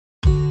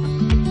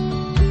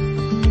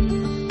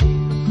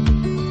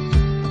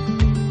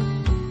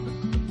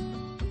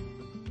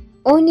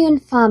Onion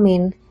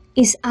farming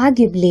is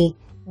arguably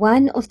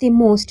one of the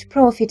most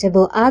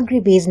profitable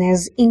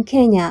agribusiness in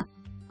Kenya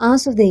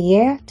as of the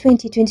year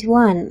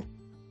 2021.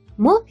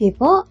 More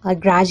people are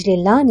gradually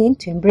learning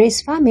to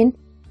embrace farming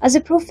as a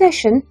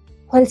profession,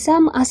 while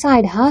some are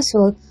side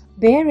hustle,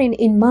 bearing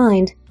in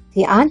mind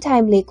the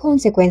untimely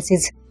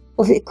consequences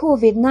of the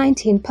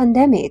COVID-19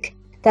 pandemic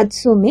that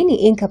so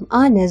many income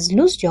earners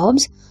lose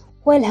jobs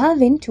while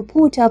having to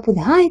put up with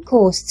high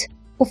costs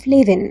of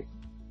living.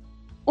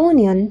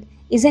 Onion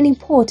is an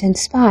important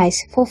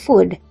spice for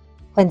food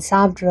when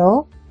served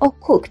raw or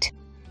cooked.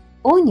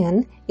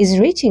 Onion is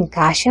rich in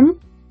calcium,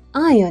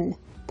 iron,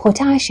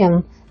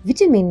 potassium,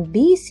 vitamin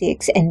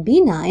B6 and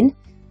B9,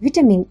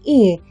 vitamin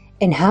E,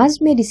 and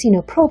has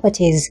medicinal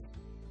properties.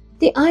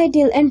 The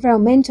ideal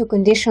environmental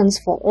conditions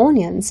for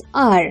onions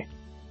are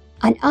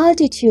an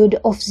altitude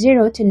of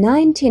 0 to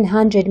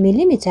 1900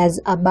 millimeters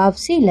above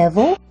sea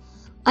level,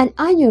 an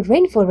annual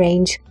rainfall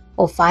range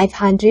of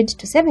 500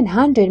 to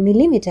 700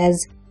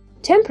 millimeters,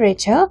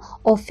 temperature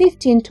of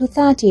 15 to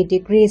 30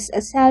 degrees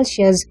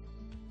Celsius,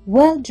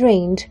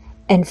 well-drained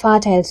and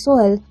fertile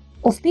soil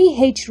of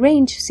pH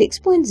range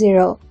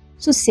 6.0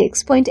 to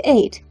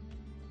 6.8.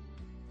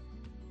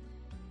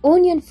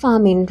 Onion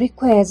farming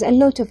requires a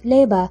lot of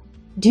labor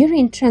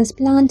during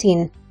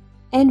transplanting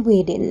and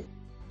weeding.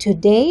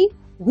 Today,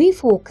 we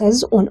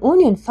focus on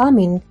onion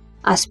farming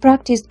as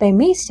practiced by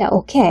Mr.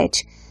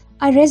 Oketch,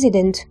 a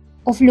resident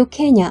of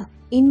Lukenya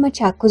in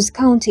Machakos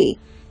County.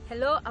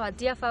 Hello, our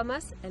dear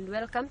farmers, and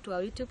welcome to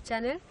our YouTube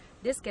channel.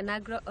 This is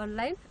Kenagro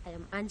Online. I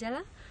am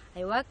Angela.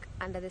 I work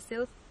under the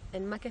Sales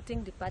and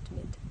Marketing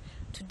Department.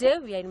 Today,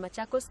 we are in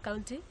Machakos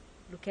County,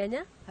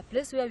 Lukenya, a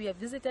place where we have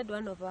visited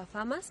one of our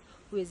farmers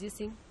who is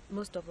using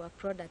most of our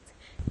products.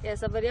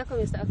 Yes, habari yako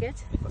Mr.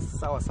 Oketch?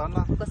 Sawa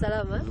sana. Uko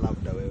salama?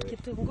 Labda wewe.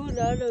 Kitunguu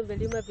naona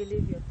umelima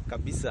vilivyo.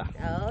 Kabisa.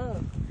 Oh.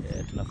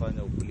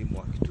 Tunafanya ukulima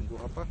wa kitunguu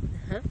hapa.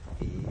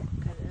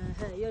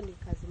 Hiyo ni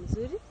kazi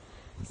nzuri.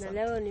 Na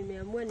leo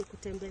nimeamua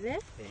nikutembelee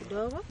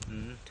kidogo.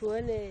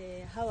 Tuone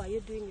how are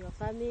you doing your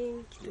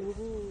farming?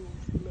 Kitunguu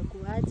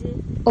imekuaje?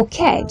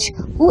 Oketch,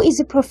 who is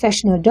a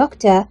professional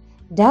doctor,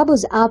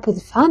 doubles up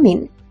with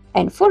farming,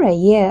 and for a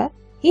year,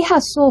 he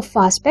has so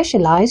far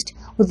specialized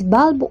with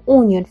bulb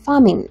onion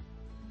farming.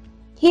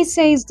 He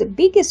says the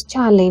biggest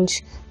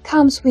challenge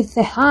comes with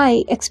the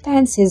high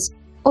expenses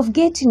of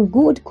getting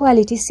good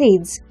quality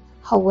seeds.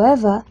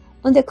 However,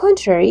 on the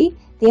contrary,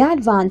 the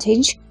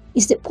advantage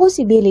is the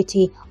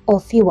possibility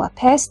of fewer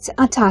pests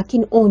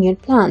attacking onion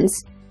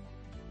plants.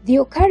 The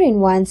occurring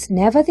ones,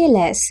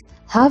 nevertheless,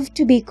 have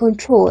to be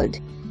controlled.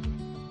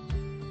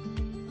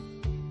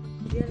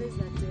 Realize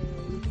that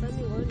in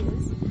farming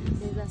onions,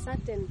 there's a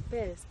certain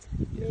pest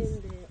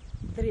named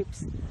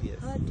thrips. Yes.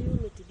 How do you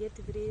mitigate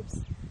thrips?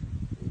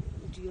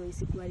 Ndio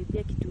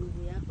isikuharibia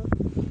kitunguu yako?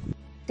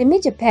 The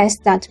major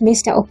pest that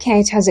Mr.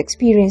 Oketch has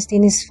experienced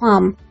in his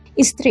farm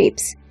is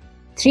thrips.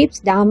 Thrips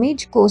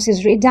damage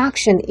causes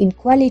reduction in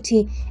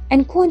quality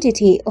and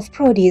quantity of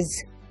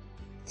produce.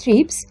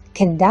 Thrips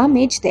can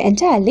damage the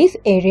entire leaf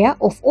area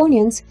of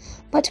onions,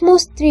 but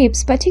most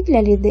thrips,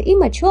 particularly the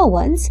immature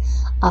ones,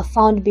 are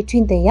found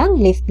between the young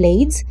leaf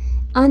blades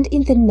and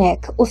in the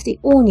neck of the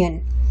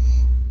onion.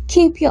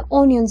 Keep your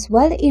onions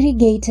well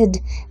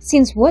irrigated,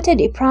 since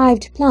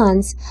water-deprived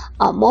plants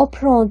are more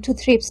prone to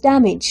thrips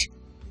damage.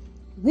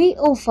 We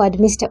offered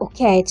Mr.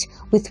 Oketch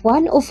with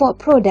one of our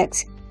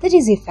products that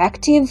is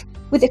effective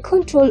with the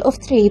control of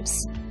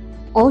thrips,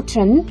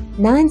 Otran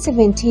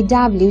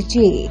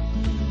 970WG.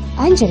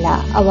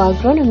 Angela, our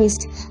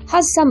agronomist,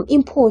 has some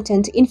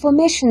important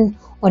information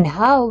on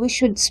how we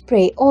should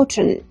spray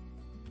Otran.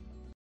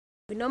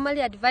 We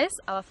normally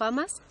advise our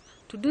farmers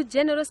to do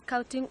general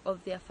scouting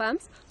of their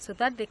farms so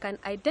that they can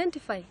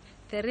identify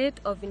the rate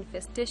of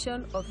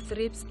infestation of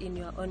thrips in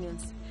your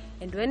onions.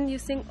 And when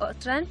using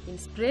Otran in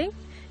spraying,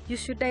 you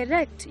should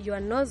direct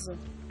your nozzle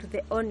to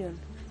the onion,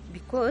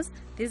 because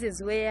this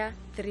is where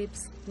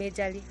thrips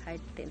majorly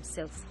hide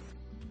themselves.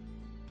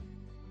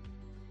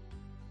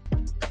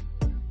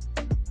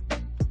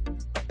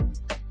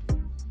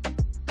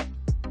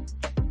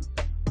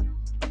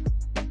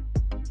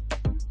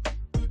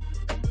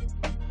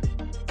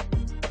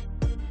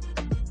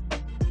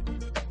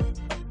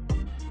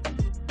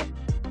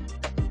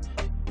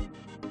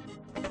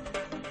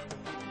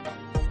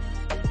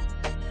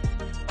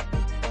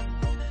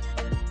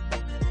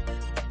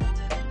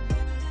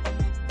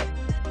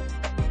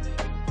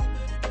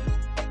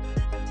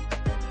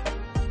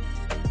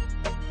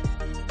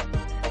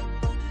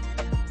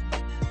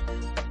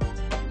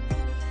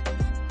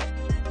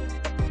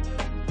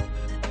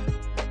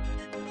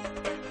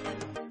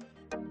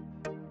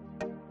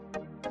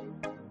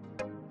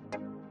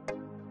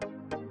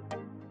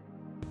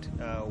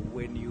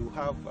 When you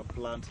have a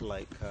plant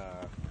like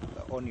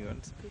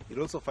onions,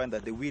 you'll also find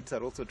that the weeds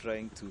are also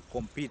trying to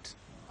compete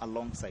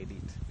alongside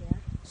it. Yeah.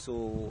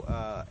 So,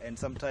 and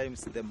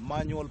sometimes the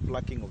manual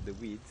plucking of the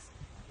weeds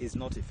is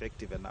not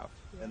effective enough.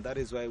 Yeah. And that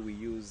is why we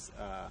use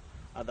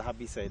other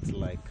herbicides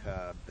like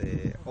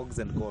the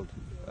Oxen Gold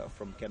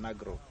from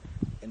Kenagro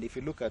And if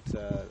you look at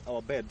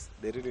our beds,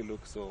 they really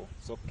look so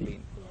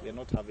clean. We are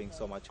not having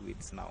so much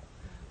weeds now.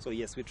 So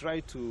yes, we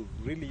try to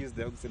really use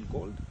the Oxen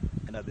Gold,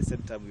 and at the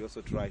same time we also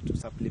try to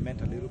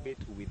supplement a little bit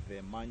with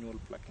the manual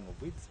plucking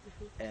of weeds.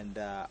 And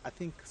I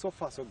think so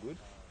far so good,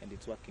 and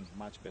it's working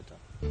much better.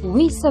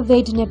 We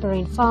surveyed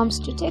neighboring farms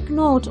to take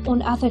note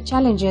on other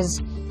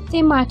challenges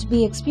they might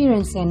be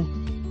experiencing.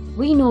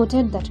 We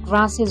noted that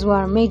grasses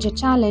were a major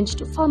challenge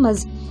to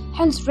farmers,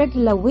 hence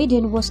regular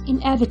weeding was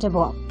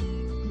inevitable.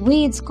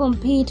 Weeds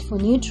compete for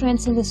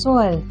nutrients in the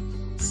soil,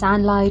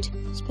 sunlight,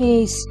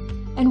 space,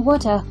 and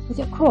water with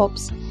your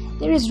crops.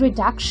 There is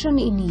reduction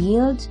in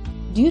yield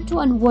due to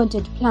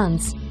unwanted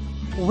plants.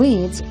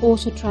 Weeds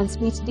also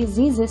transmit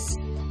diseases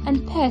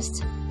and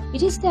pests.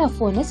 It is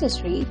therefore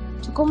necessary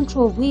to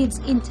control weeds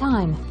in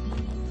time.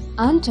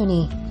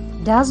 Anthony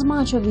does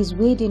much of his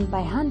weeding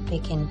by hand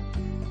picking.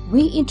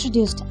 We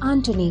introduced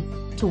Anthony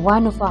to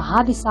one of our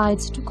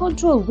herbicides to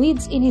control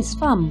weeds in his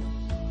farm,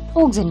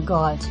 Oxen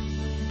Gold.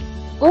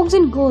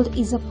 Oxen Gold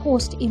is a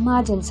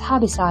post-emergence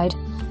herbicide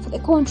for the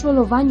control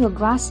of annual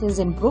grasses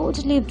and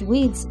broad-leaved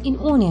weeds in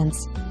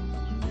onions.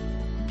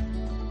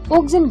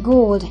 Oxen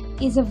Gold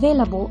is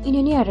available in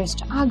your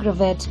nearest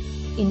Agrovet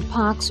in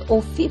packs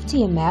of 50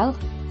 ml,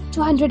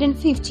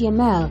 250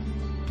 ml,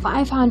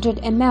 500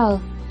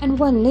 ml and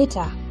 1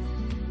 liter.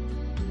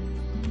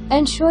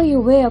 Ensure you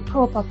wear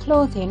proper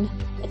clothing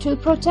that will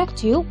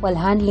protect you while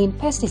handling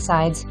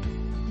pesticides.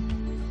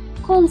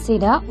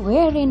 Consider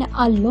wearing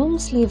a long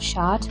sleeve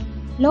shirt,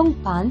 long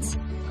pants,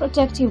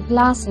 protective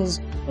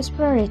glasses,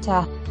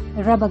 respirator,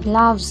 rubber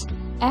gloves,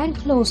 and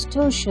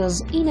closed-toe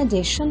shoes in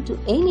addition to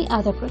any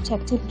other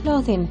protective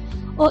clothing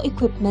or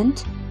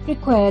equipment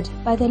required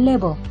by the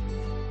label.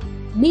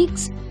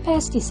 Mix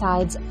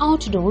pesticides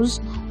outdoors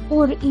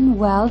or in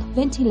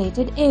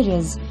well-ventilated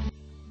areas.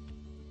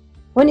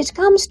 When it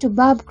comes to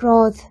bulb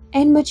growth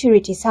and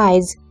maturity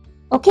size,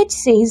 Oketch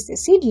says the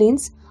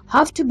seedlings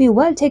have to be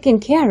well taken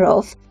care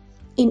of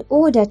in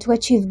order to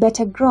achieve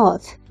better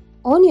growth.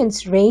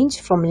 Onions range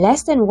from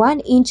less than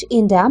 1 inch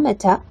in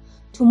diameter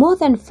to more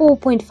than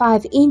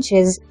 4.5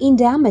 inches in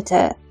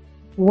diameter.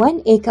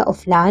 1 acre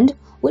of land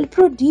will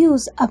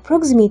produce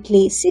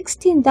approximately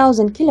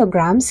 16,000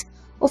 kilograms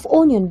of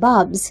onion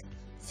bulbs.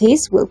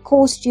 This will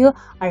cost you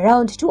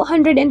around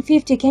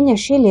 250 Kenya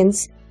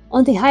shillings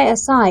on the higher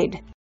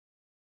side.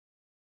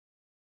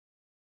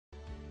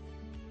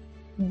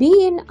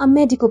 Being a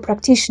medical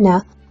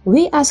practitioner,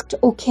 we asked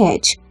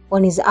Oketch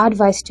on his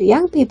advice to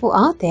young people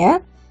out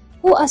there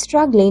who are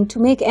struggling to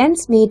make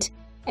ends meet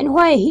and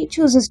why he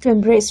chooses to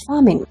embrace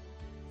farming.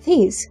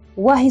 These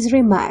were his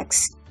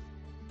remarks.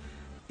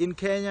 In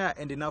Kenya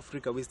and in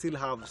Africa, we still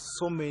have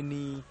so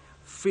many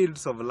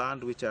fields of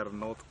land which are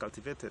not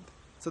cultivated.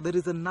 So there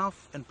is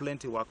enough and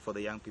plenty work for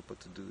the young people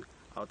to do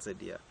outside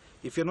here.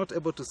 If you're not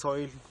able to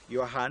soil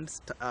your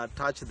hands,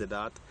 touch the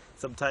dirt,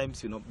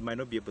 sometimes you might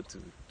not be able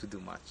to do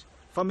much.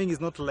 Farming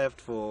is not left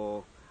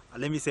for,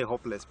 let me say,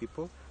 hopeless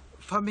people.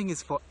 Farming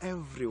is for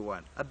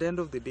everyone. At the end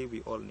of the day,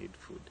 we all need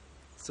food.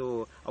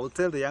 So I would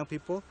tell the young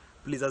people,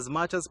 please, as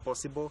much as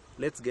possible,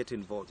 let's get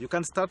involved. You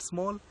can start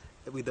small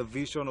with a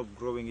vision of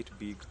growing it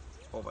big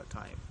over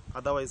time.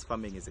 Otherwise,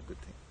 farming is a good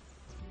thing.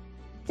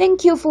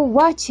 Thank you for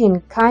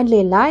watching.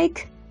 Kindly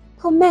like,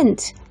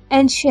 comment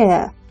and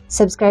share.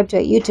 Subscribe to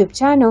our YouTube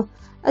channel,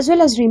 as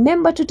well as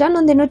remember to turn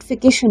on the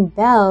notification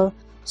bell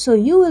so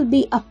you will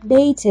be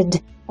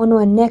updated on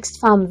our next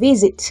farm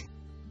visit.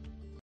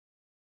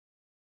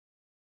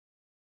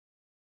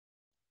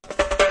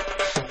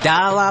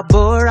 Dawa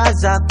bora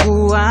za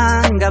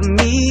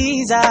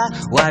kuangamiza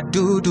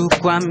wadudu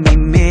kwa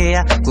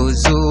mimea,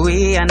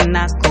 kuzuia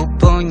na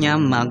kuponya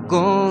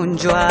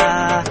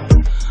magonjwa.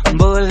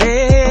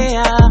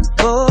 Mbolea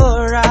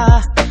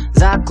bora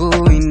za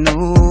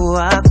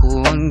kuinua,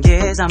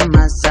 kuongeza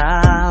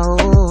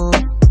mazao.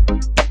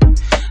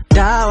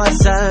 Dawa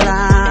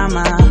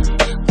salama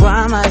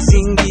kwa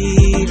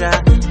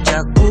mazingira,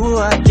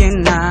 chagua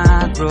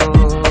Kenagro.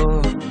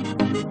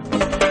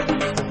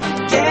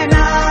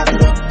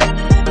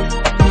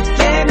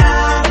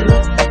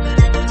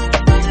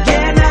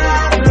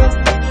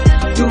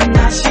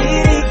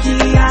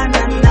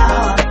 Tunashirikiana na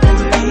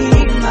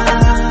wakulima.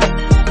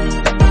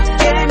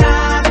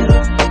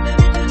 Kenagro,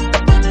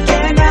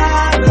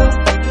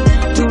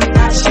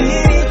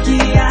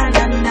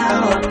 tunashirikiana na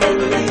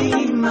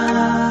wakulima.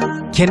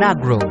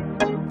 Kenagro,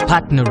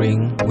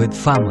 partnering with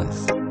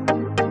farmers.